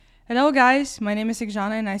Hello, guys. My name is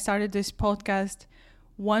Igjana, and I started this podcast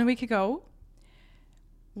 1 week ago.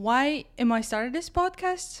 Why am I started this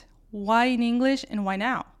podcast? Why in English and why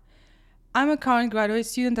now? I'm a current graduate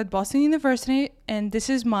student at Boston University, and this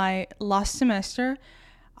is my last semester.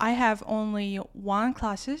 I have only one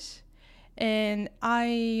classes, and I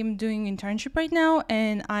am doing internship right now,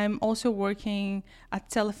 and I'm also working at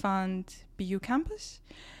Telefund BU campus.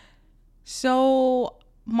 So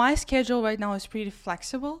my schedule right now is pretty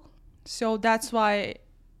flexible. So that's why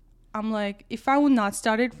I'm like, if I would not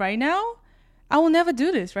start it right now, I will never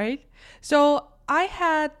do this, right? So I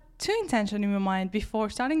had two intentions in my mind before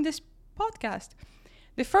starting this podcast.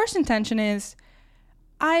 The first intention is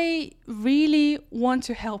I really want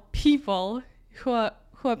to help people who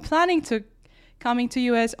are planning to coming to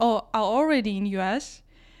US or are already in US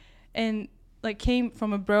and like came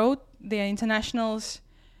from abroad. They are internationals.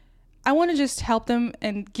 I want to just help them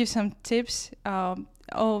and give some tips.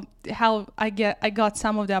 How I got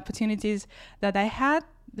some of the opportunities that I had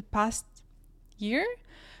the past year.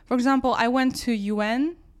 For example, I went to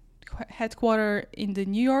UN headquarters in the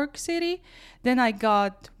New York City. Then I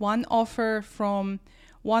got one offer from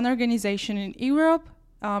one organization in Europe.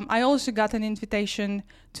 I also got an invitation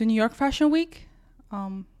to New York Fashion Week,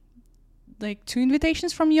 like 2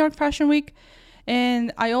 invitations from New York Fashion Week.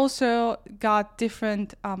 And I also got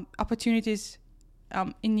different opportunities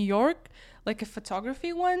in New York, like a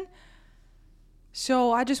photography one.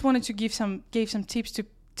 So I just wanted to give some tips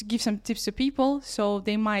to people, so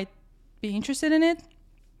they might be interested in it.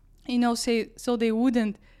 So they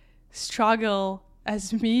wouldn't struggle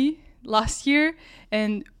as me last year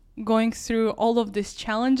and going through all of these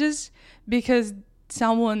challenges because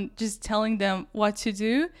someone just telling them what to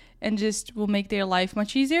do and just will make their life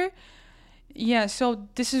much easier. Yeah, so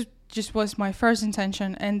this is just was my first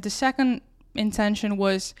intention. And the second intention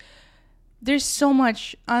was there's so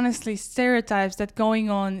much, honestly, stereotypes that going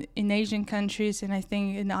on in Asian countries and I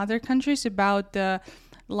think in other countries about the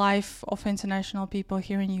life of international people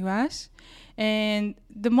here in US. And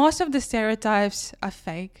the most of the stereotypes are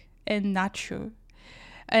fake and not true.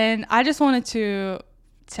 And I just wanted to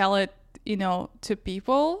tell it, to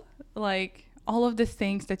people, like all of the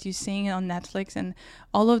things that you're seeing on Netflix and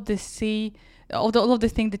all of the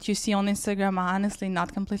things that you see on Instagram are honestly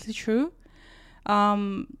not completely true.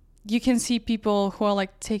 You can see people who are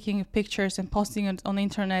like taking pictures and posting it on the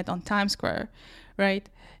internet on Times Square, right?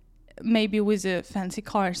 Maybe with the fancy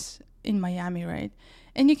cars in Miami, right?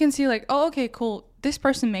 And you can see like, oh, okay, cool. This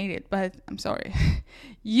person made it, but I'm sorry.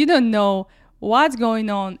 You don't know what's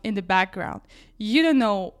going on in the background. You don't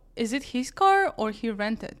know, is it his car or he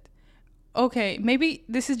rented? Okay, maybe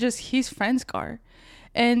this is just his friend's car.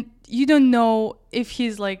 And you don't know if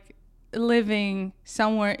he's like living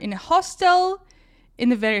somewhere in a hostel in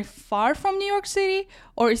the very far from New York City,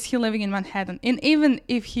 or is he living in Manhattan? And even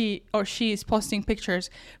if he or she is posting pictures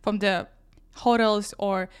from the hotels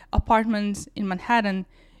or apartments in Manhattan,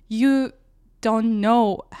 you don't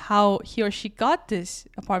know how he or she got this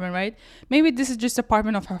apartment, right? Maybe this is just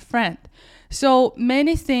apartment of her friend. So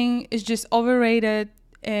many things is just overrated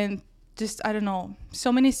and just, I don't know,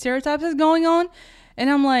 so many stereotypes is going on. And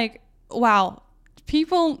I'm like, wow,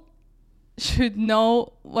 people should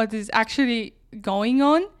know what is actually going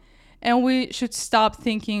on, and we should stop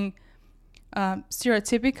thinking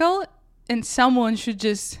stereotypical, and someone should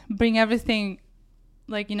just bring everything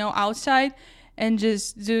outside and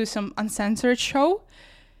just do some uncensored show.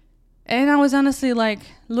 And I was honestly like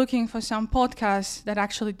looking for some podcasts that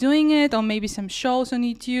actually doing it, or maybe some shows on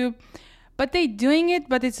YouTube, but they doing it,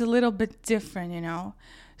 but it's a little bit different.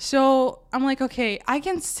 So I'm like, okay, I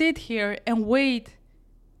can sit here and wait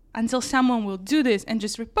until someone will do this and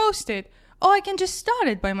just repost it. Oh, I can just start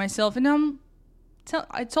it by myself. And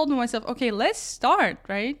I told myself, okay, let's start,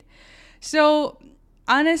 right? So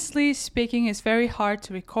honestly speaking, it's very hard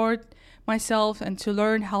to record myself and to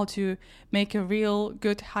learn how to make a real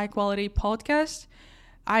good high quality podcast.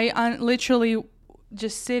 I literally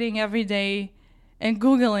just sitting every day and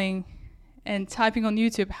Googling and typing on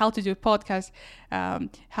YouTube how to do a podcast,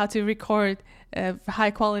 how to record high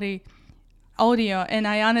quality audio. And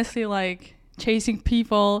I honestly like chasing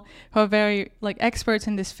people who are very like experts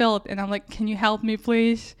in this field, and I'm like, can you help me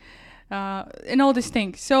please, and all these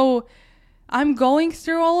things. So I'm going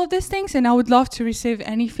through all of these things, and I would love to receive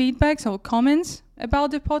any feedbacks or comments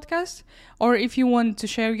about the podcast, or if you want to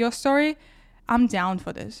share your story, I'm down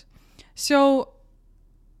for this. So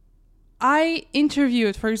I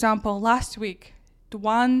interviewed, for example, last week the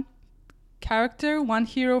one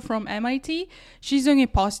hero from MIT. She's doing a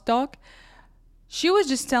postdoc. She was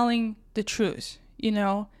just telling the truth,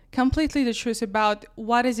 completely the truth about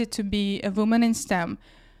what is it to be a woman in STEM,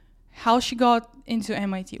 how she got into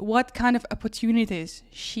MIT, what kind of opportunities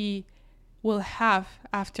she will have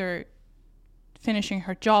after finishing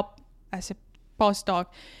her job as a postdoc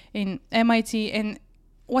in MIT, and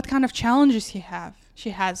what kind of challenges she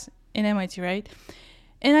has in MIT, right?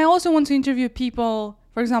 And I also want to interview people,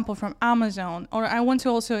 for example, from Amazon, or I want to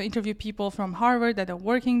also interview people from Harvard that are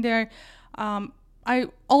working there. I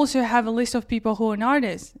also have a list of people who are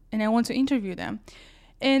artists, and I want to interview them.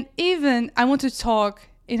 And even I want to talk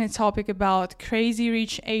in a topic about crazy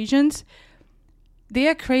rich Asians. They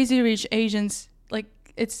are crazy rich Asians, like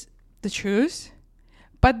it's the truth,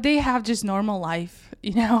 but they have just normal life,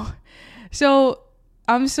 you know? So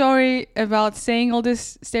I'm sorry about saying all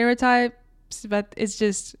this stereotypes, but it's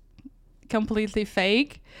just completely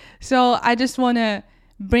fake. So I just want to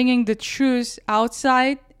bringing the truth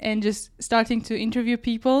outside and just starting to interview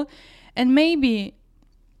people. And maybe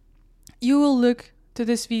you will look to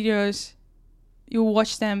these videos, you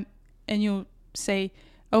watch them, and you say,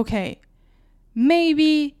 okay,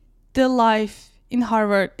 maybe the life in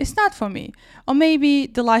Harvard is not for me. Or maybe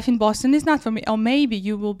the life in Boston is not for me. Or maybe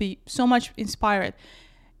you will be so much inspired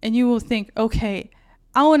and you will think, okay,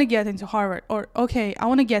 I want to get into Harvard. Or, okay, I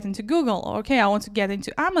want to get into Google. Or, okay, I want to get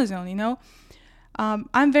into Amazon, you know.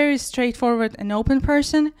 I'm very straightforward and open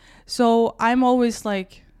person. So I'm always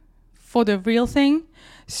like for the real thing.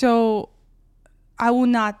 So I will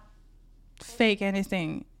not fake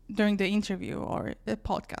anything during the interview or the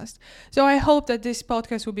podcast. So I hope that this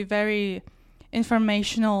podcast will be very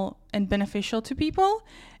informational and beneficial to people.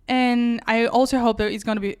 And I also hope that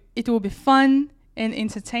it will be fun and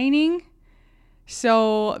entertaining.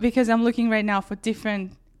 So because I'm looking right now for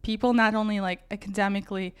different people, not only like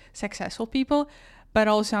academically successful people, but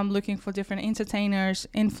also I'm looking for different entertainers,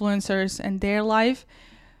 influencers, and their life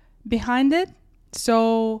behind it.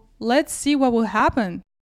 So let's see what will happen.